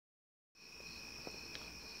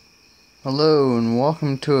Hello and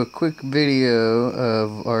welcome to a quick video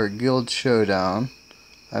of our guild showdown.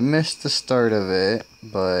 I missed the start of it,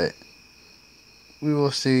 but we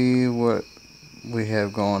will see what we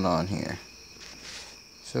have going on here.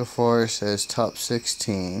 So far it says top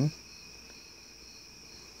 16.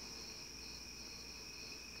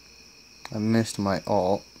 I missed my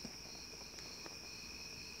alt.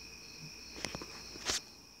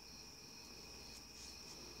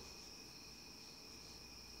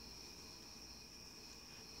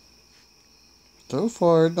 So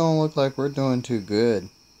far it don't look like we're doing too good.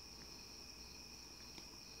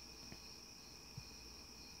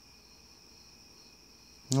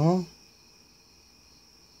 No?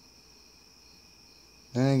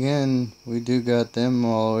 Then again, we do got them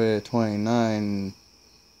all the way to 29.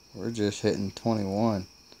 We're just hitting 21.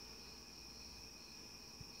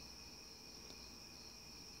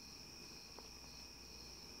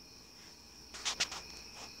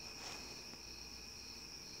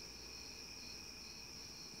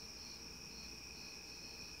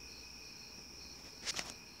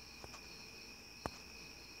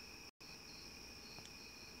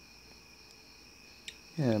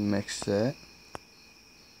 Yeah, mix that.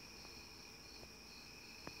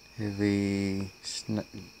 Heavy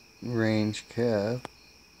range cav.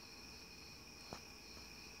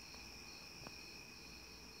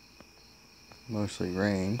 Mostly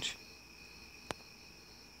range.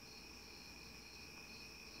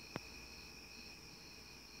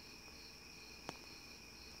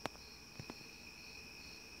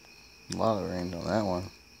 A lot of range on that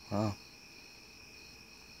one. Wow.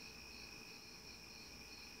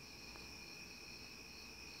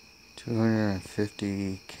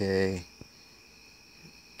 $250K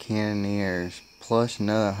cannoneers plus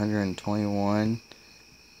another 121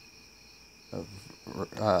 of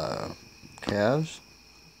calves,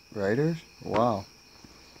 riders. Wow.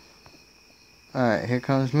 Alright, here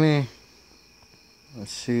comes me.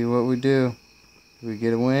 Let's see what we do. Do we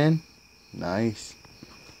get a win? Nice.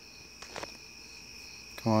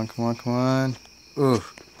 Come on, come on, come on.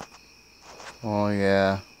 Oof. Oh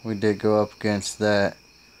yeah, we did go up against that.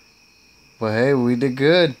 But hey, we did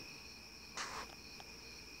good.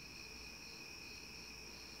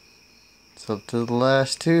 It's up to the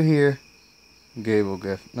last two here. Gabe will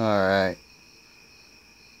go. Alright.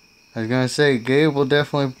 I was gonna say, Gabe will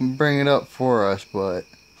definitely bring it up for us, but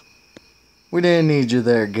we didn't need you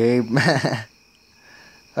there, Gabe.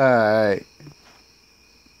 Alright.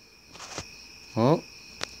 Well.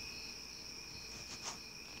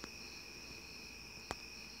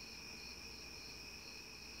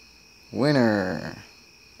 Winner.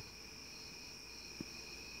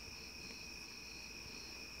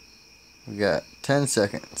 We got 10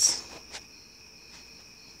 seconds.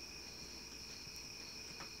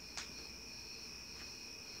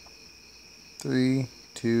 3,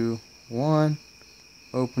 2, 1.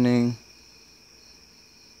 Opening.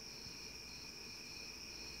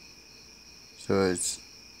 So it's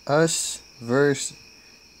us versus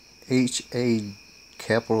H-A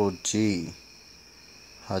capital G.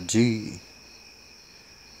 Haji.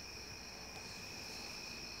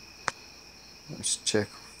 Let's check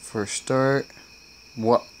for start.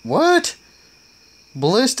 What?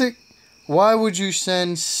 Ballistic? Why would you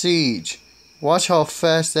send siege? Watch how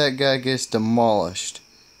fast that guy gets demolished.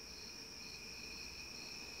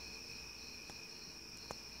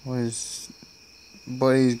 What is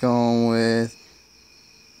Buddy's going with?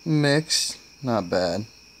 Mix. Not bad.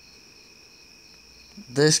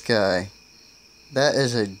 This guy. That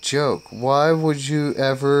is a joke. Why would you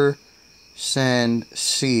ever send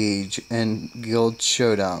siege and guild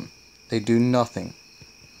showdown? They do nothing.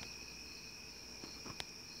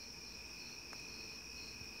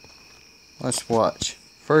 Let's watch.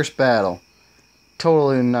 First battle. Total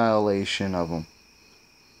annihilation of them.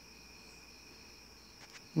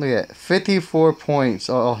 Look at that. 54 points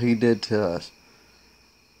all he did to us.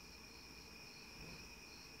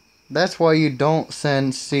 That's why you don't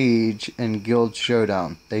send siege and guild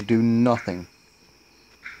showdown. They do nothing.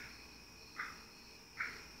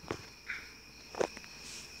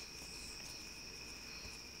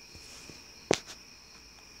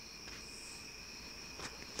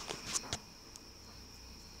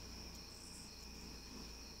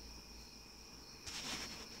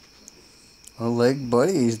 Well, Leg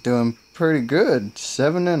Buddy's doing pretty good.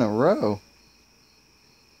 7 in a row.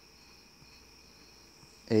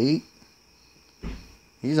 8.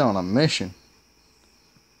 He's on a mission.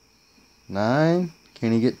 9.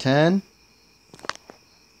 Can he get 10?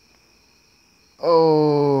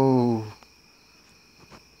 Oh.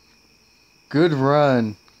 Good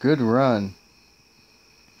run. Good run.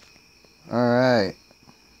 Alright.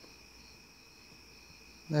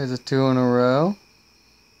 There's a 2 in a row.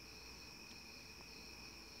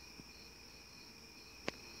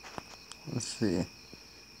 Let's see.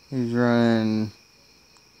 He's running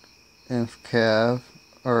inf cav,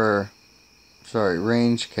 or sorry,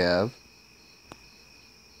 range cav.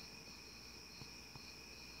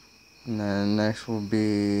 And then next will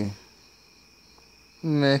be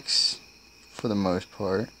mix for the most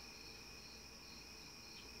part.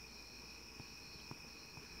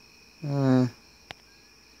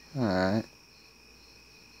 Alright.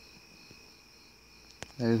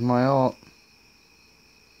 There's my ult.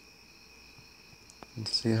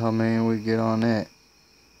 Let's see how many we get on it.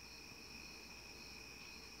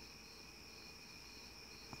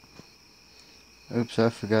 Oops, I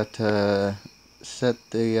forgot to set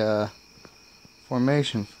the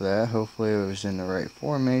formation for that. Hopefully it was in the right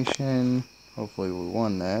formation. Hopefully we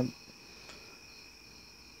won that.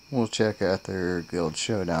 We'll check after Guild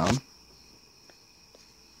Showdown.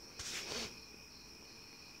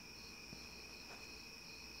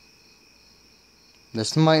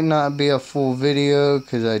 This might not be a full video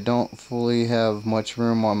because I don't fully have much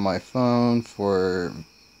room on my phone for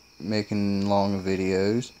making long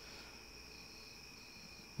videos.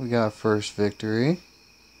 We got first victory.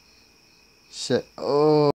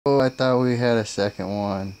 Oh, I thought we had a second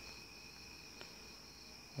one.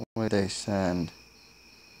 What did they send?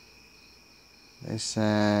 They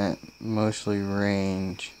sent mostly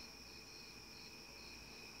range.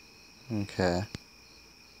 Okay.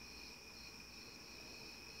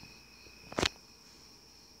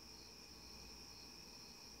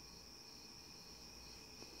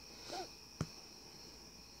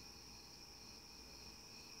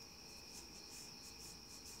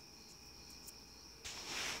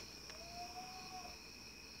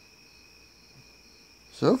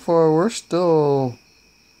 So far, we're still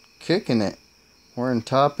kicking it. We're in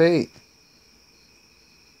top 8.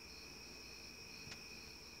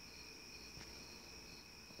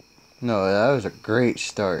 No, that was a great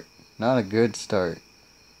start. Not a good start.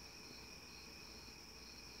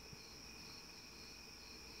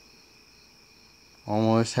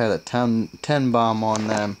 Almost had a 10 bomb on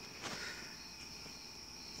them.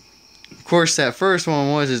 Of course, that first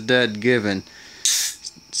one was his dead given.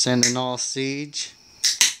 Sending all siege.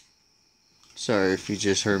 Sorry if you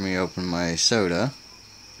just heard me open my soda.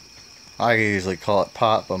 I usually call it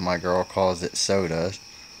pop, but my girl calls it soda.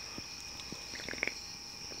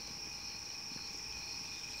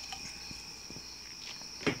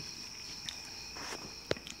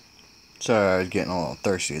 Sorry, I was getting a little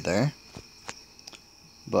thirsty there.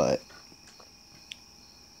 But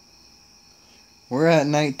we're at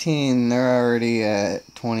 19, they're already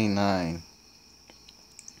at 29.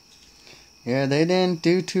 Yeah, they didn't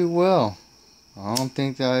do too well. I don't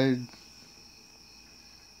think I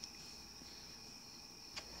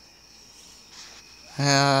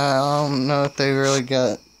don't know if they really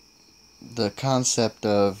got the concept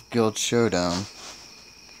of Guild Showdown.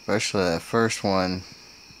 Especially that first one.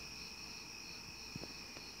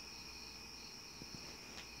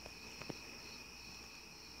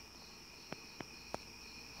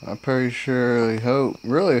 I'm pretty sure,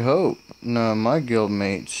 really hope none of my guild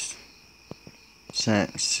mates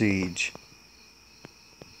sent siege.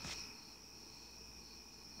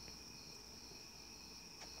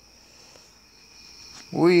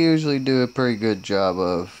 We usually do a pretty good job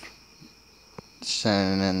of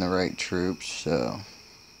sending in the right troops, so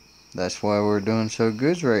that's why we're doing so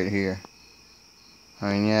good right here.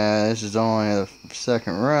 I mean, yeah, this is only the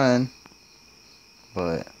second run,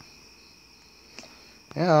 but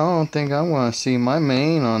yeah, I don't think I'm going to see my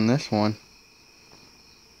main on this one.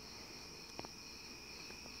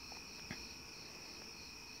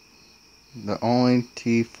 The only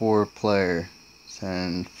T4 player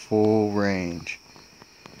sending full range.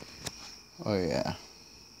 Oh yeah.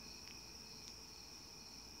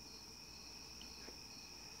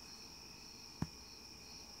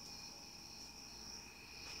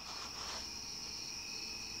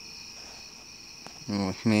 And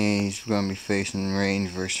with me, he's going to be facing range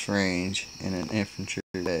versus range in an infantry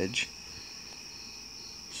edge.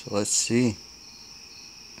 So let's see.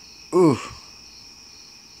 Ooh.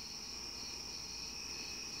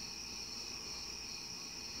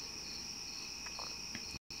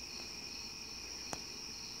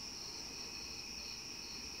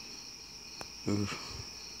 Ooh.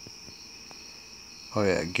 Oh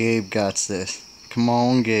yeah, Gabe got this. Come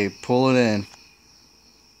on, Gabe, pull it in.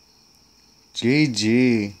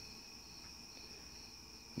 GG.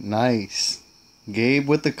 Nice. Gabe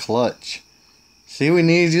with the clutch. See, we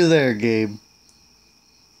need you there, Gabe.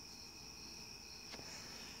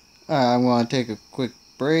 Alright, I'm going to take a quick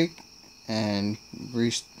break, and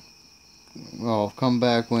well, come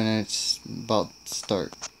back when it's about to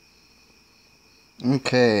start.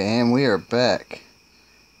 Okay, and we are back.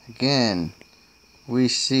 Again, we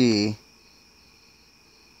see,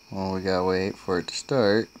 well, we gotta wait for it to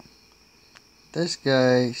start. This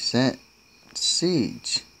guy sent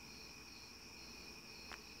siege.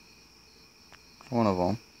 One of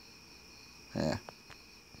them. Yeah.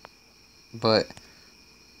 But,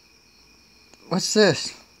 what's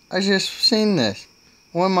this? I just seen this.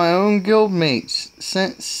 One of my own guildmates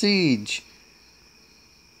sent siege.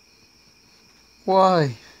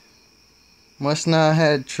 Why? Must not have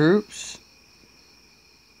had troops?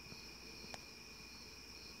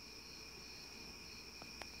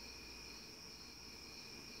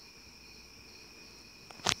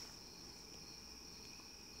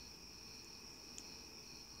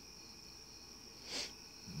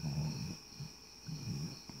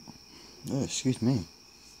 Oh, excuse me.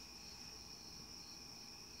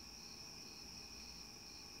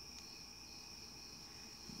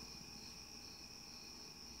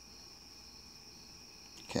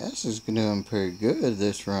 Cass is doing pretty good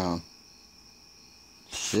this round.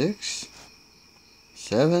 6,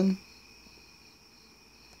 7.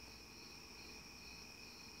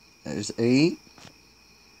 There's 8.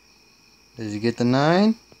 Does he get the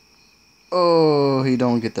 9? Oh, he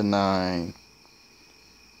don't get the 9.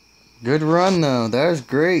 Good run though. That was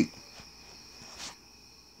great.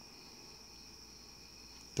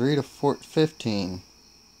 3 to 15.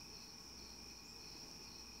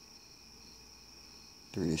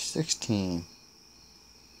 3 to 16.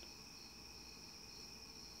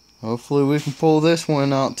 Hopefully we can pull this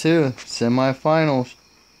one out too. Semi-finals.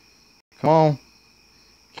 Come on.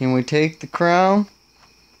 Can we take the crown?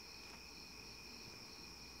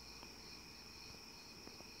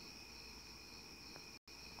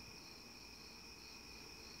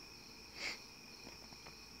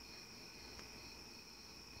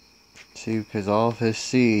 See, because all of his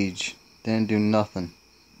siege didn't do nothing.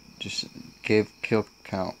 Just gave kill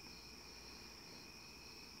count.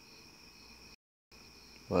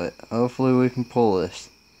 But hopefully we can pull this.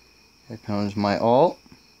 Here comes my ult.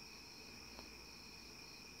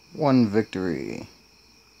 1 victory.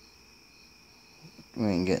 We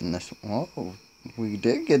ain't getting this one. Oh, we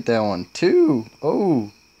did get that one. 2.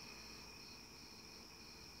 Oh.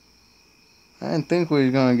 I didn't think we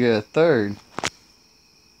was going to get a 3rd.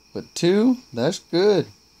 But 2, that's good.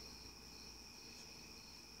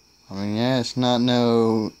 I mean, yeah, it's not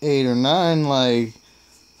no 8 or 9 like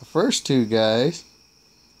the first 2 guys.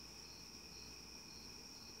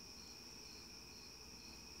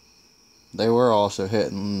 They were also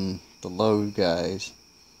hitting the low guys.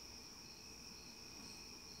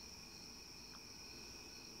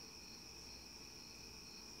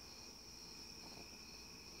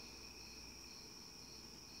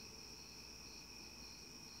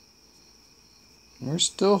 We're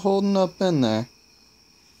still holding up in there.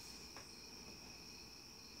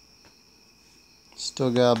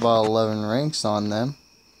 Still got about 11 ranks on them.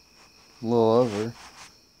 A little over.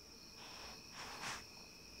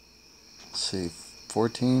 Let's see,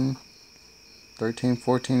 14, 13,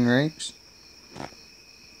 14 ranks.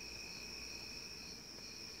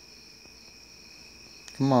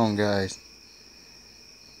 Come on, guys.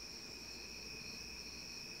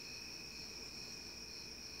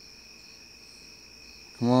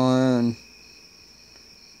 Come on.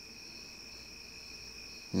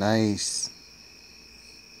 Nice.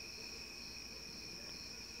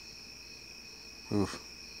 Oof.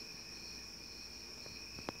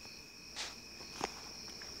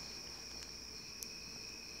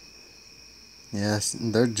 Yes,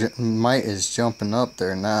 their might is jumping up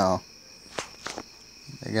there now.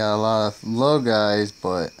 They got a lot of low guys,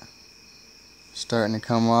 but starting to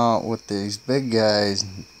come out with these big guys.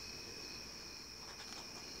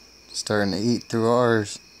 Starting to eat through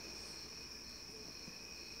ours.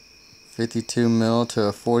 52 mil to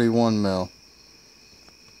a 41 mil.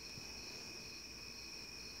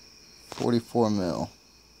 44 mil.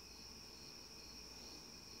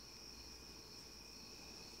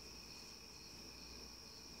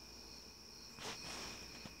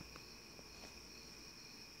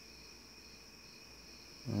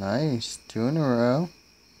 Nice, 2 in a row.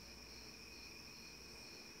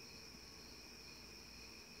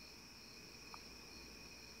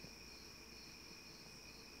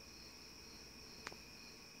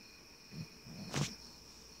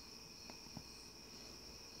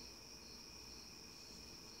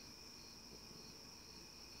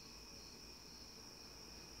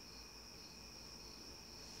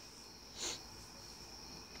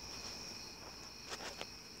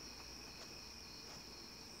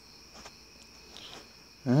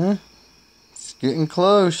 Huh? It's getting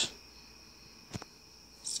close.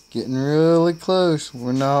 It's getting really close.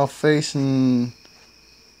 We're now facing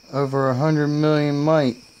over 100 million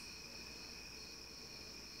might.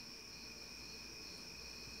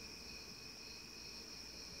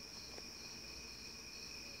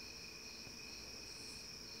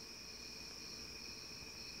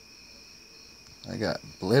 I got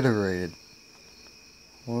obliterated.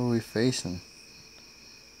 What are we facing?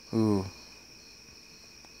 Ooh.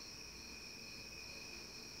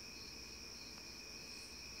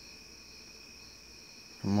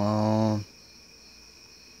 Come on.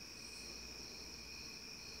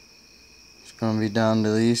 It's gonna be down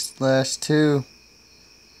to these last two.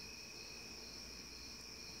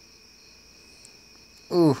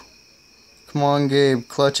 Ooh. Come on, Gabe.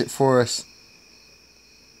 Clutch it for us.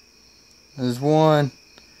 There's one.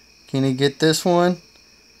 Can he get this one?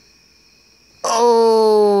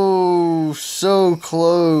 Oh, so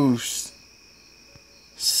close.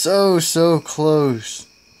 So close.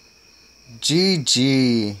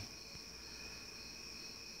 GG.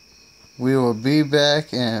 We will be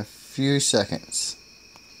back in a few seconds.